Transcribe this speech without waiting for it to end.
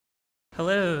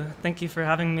Hello, thank you for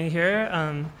having me here.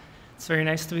 It's very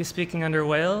nice to be speaking under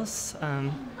whales.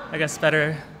 I guess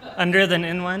better under than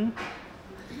in one.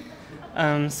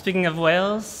 Speaking of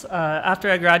whales,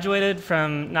 after I graduated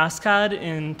from NASCAD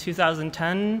in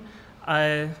 2010,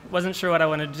 I wasn't sure what I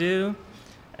wanted to do,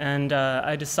 and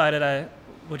I decided I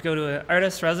would go to an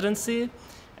artist residency.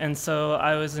 And so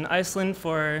I was in Iceland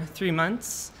for 3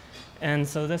 months. And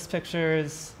so this picture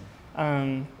is,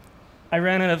 I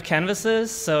ran out of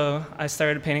canvases, so I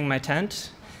started painting my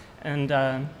tent. And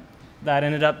that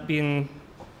ended up being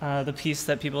the piece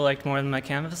that people liked more than my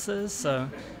canvases, so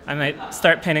I might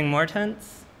start painting more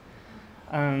tents.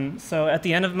 So at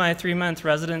the end of my 3-month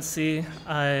residency,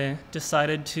 I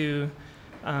decided to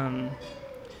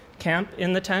camp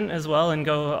in the tent as well and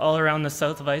go all around the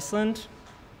south of Iceland.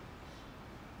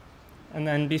 And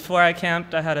then before I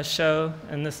camped, I had a show,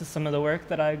 and this is some of the work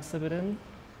that I exhibited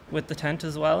with the tent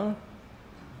as well.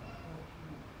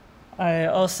 I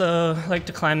also like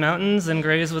to climb mountains and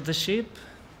graze with the sheep.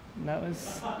 And that was,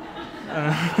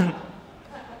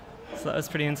 so that was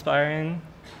pretty inspiring.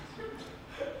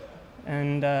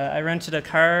 And I rented a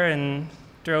car and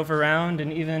drove around,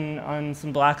 and even on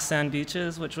some black sand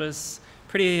beaches, which was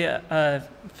pretty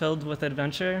filled with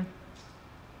adventure.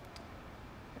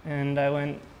 And I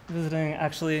went visiting,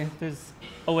 actually, there's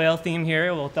a whale theme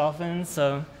here with dolphins,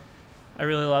 so I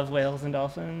really love whales and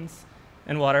dolphins,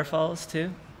 and waterfalls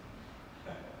too.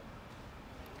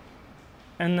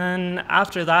 And then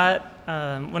after that,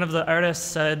 one of the artists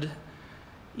said,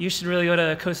 you should really go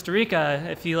to Costa Rica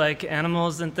if you like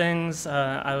animals and things.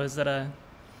 I was at a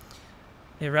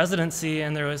residency,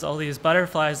 and there was all these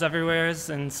butterflies everywhere,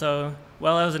 and so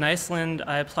while I was in Iceland,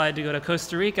 I applied to go to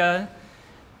Costa Rica,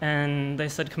 and they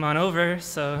said, come on over,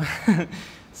 so,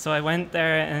 so I went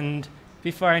there, and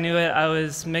before I knew it, I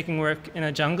was making work in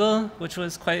a jungle, which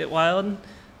was quite wild.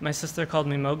 My sister called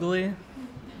me Mowgli.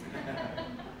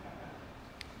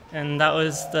 And that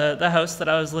was the house that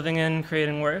I was living in,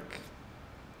 creating work.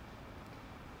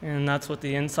 And that's what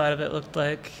the inside of it looked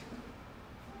like.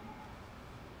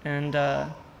 And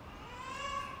it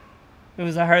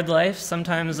was a hard life.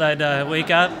 Sometimes I'd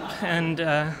wake up and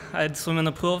I'd swim in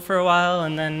the pool for a while,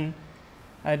 and then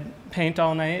I'd paint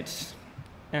all night.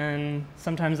 And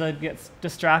sometimes I'd get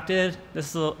distracted.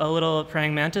 This is a little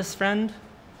praying mantis friend.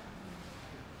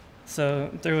 So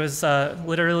there was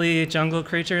literally jungle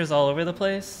creatures all over the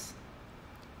place.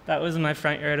 That was in my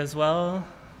front yard as well,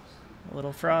 a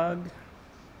little frog.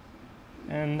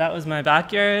 And that was my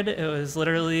backyard. It was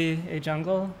literally a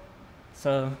jungle.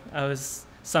 So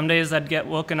some days I'd get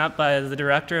woken up by the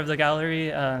director of the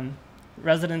gallery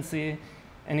residency,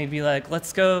 and he'd be like,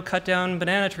 let's go cut down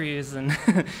banana trees. And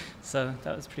so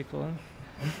that was pretty cool.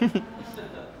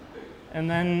 And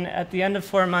then at the end of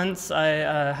 4 months, I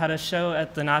had a show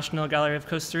at the National Gallery of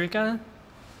Costa Rica.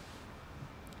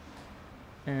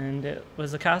 And it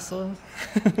was a castle.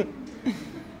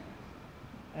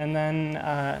 And then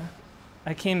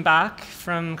I came back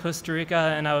from Costa Rica,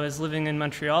 and I was living in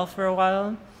Montreal for a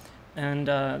while. And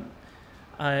while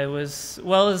I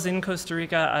was in Costa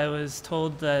Rica, I was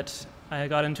told that I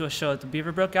got into a show at the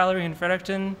Beaverbrook Gallery in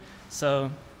Fredericton. So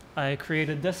I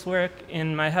created this work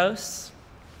in my house.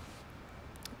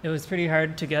 It was pretty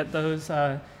hard to get those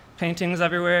paintings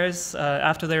everywhere.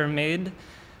 After they were made,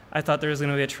 I thought there was going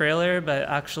to be a trailer, but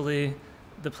actually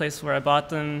the place where I bought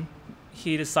them,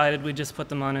 he decided we'd just put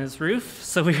them on his roof.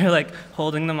 So we were like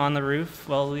holding them on the roof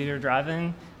while we were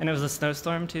driving, and it was a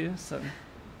snowstorm too, so,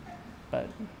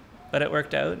 but it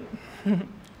worked out.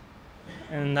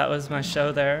 And that was my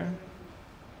show there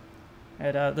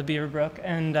at the Beaverbrook,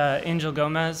 and Angel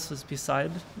Gomez was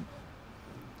beside.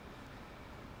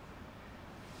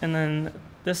 And then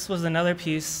this was another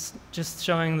piece just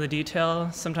showing the detail.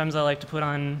 Sometimes I like to put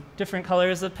on different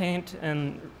colors of paint,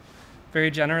 and very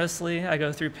generously I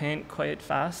go through paint quite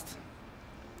fast.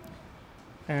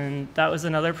 And that was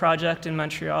another project in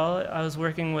Montreal. I was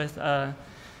working with a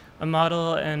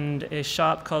model and a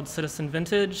shop called Citizen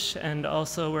Vintage, and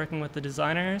also working with the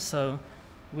designer. So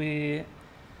we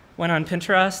went on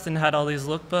Pinterest and had all these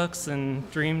lookbooks and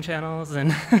dream channels,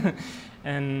 and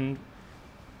and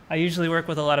I usually work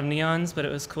with a lot of neons, but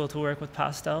it was cool to work with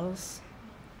pastels.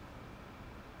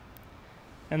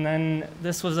 And then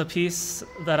this was a piece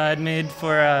that I had made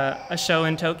for a show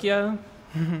in Tokyo.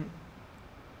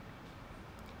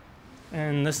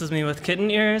 And this is me with kitten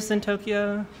ears in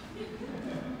Tokyo.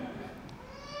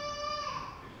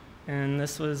 And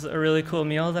this was a really cool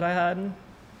meal that I had.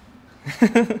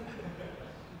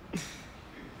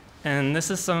 And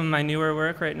this is some of my newer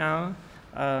work right now.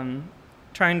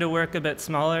 Trying to work a bit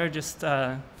smaller just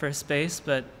for space,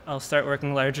 but I'll start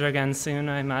working larger again soon,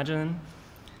 I imagine.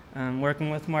 working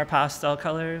with more pastel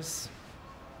colors.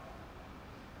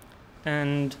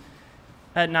 And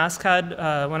at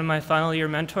NASCAD, one of my final year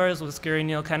mentors was Gary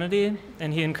Neal Kennedy,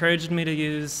 and he encouraged me to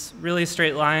use really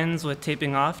straight lines with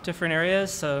taping off different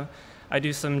areas. So I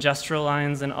do some gestural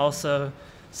lines and also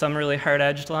some really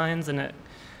hard-edged lines. And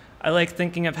I like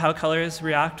thinking of how colors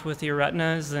react with your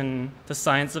retinas and the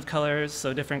science of colors,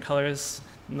 so different colors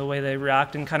and the way they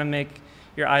react and kind of make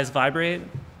your eyes vibrate.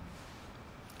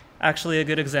 Actually, a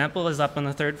good example is up on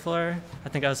the 3rd floor. I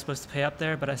think I was supposed to pay up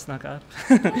there, but I snuck up.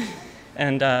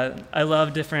 And I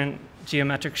love different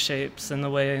geometric shapes and the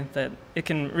way that it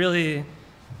can really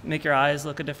make your eyes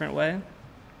look a different way.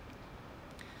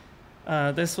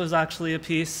 This was actually a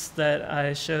piece that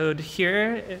I showed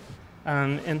here,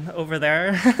 over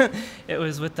there. It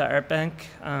was with the Art Bank.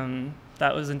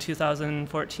 That was in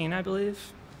 2014, I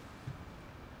believe.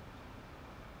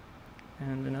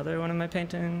 And another one of my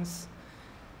paintings.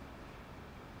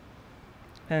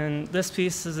 And this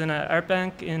piece is in an art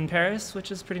bank in Paris,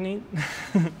 which is pretty neat.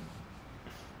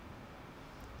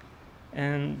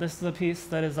 And this is a piece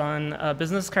that is on a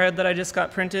business card that I just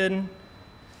got printed.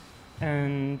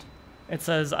 And it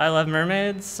says, "I love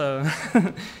mermaids," so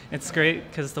it's great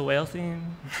because the whale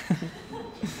theme.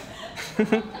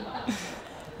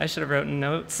 I should have written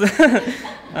notes.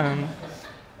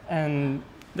 And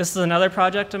this is another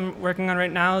project I'm working on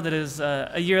right now that is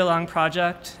a year-long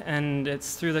project, and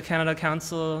it's through the Canada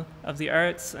Council of the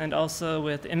Arts and also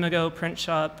with Imago Print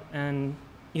Shop and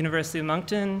University of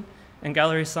Moncton and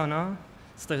Galerie Saint-Nom.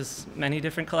 So there's many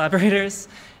different collaborators,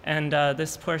 and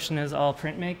this portion is all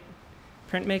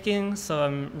printmaking, so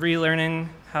I'm relearning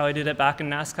how I did it back in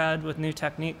NASCAD with new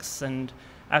techniques. And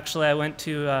actually I went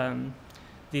to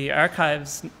the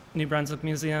archives, New Brunswick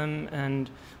Museum, and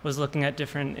was looking at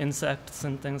different insects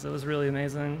and things. It was really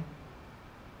amazing.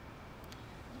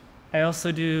 I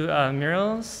also do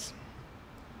murals.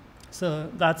 So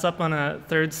that's up on a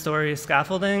 3rd-story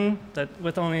scaffolding that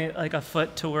with only like a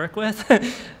foot to work with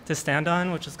to stand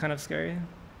on, which is kind of scary.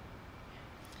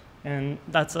 And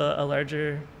that's a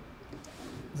larger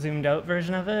zoomed out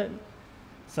version of it.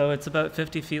 So it's about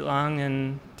 50 feet long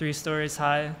and 3 stories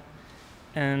high.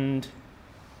 And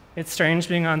it's strange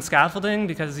being on scaffolding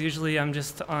because usually I'm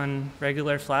just on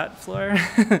regular flat floor.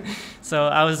 So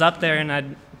I was up there and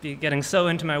I'd be getting so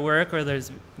into my work, or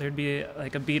there'd be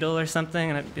like a beetle or something,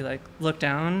 and I'd be like, look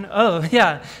down. Oh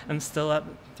yeah, I'm still up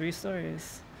 3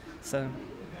 stories. So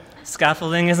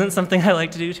scaffolding isn't something I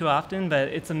like to do too often, but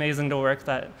it's amazing to work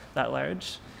that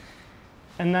large.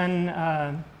 And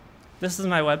then this is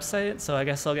my website, so I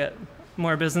guess I'll get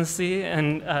more businessy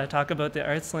and talk about the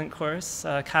ArtsLink course,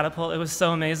 Catapult. It was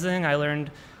so amazing. I learned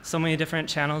so many different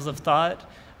channels of thought,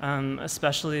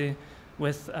 especially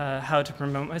with how to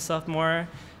promote myself more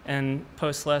and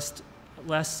post less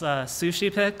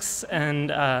sushi pics and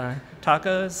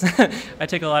tacos. I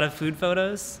take a lot of food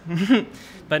photos,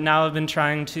 but now I've been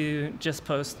trying to just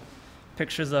post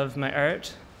pictures of my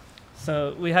art.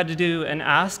 So we had to do an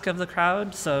ask of the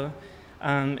crowd. So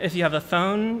if you have a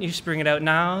phone, you should bring it out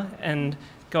now and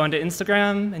go onto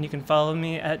Instagram, and you can follow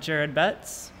me at Jared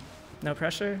Betts. No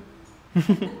pressure.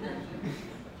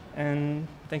 And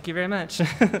thank you very much.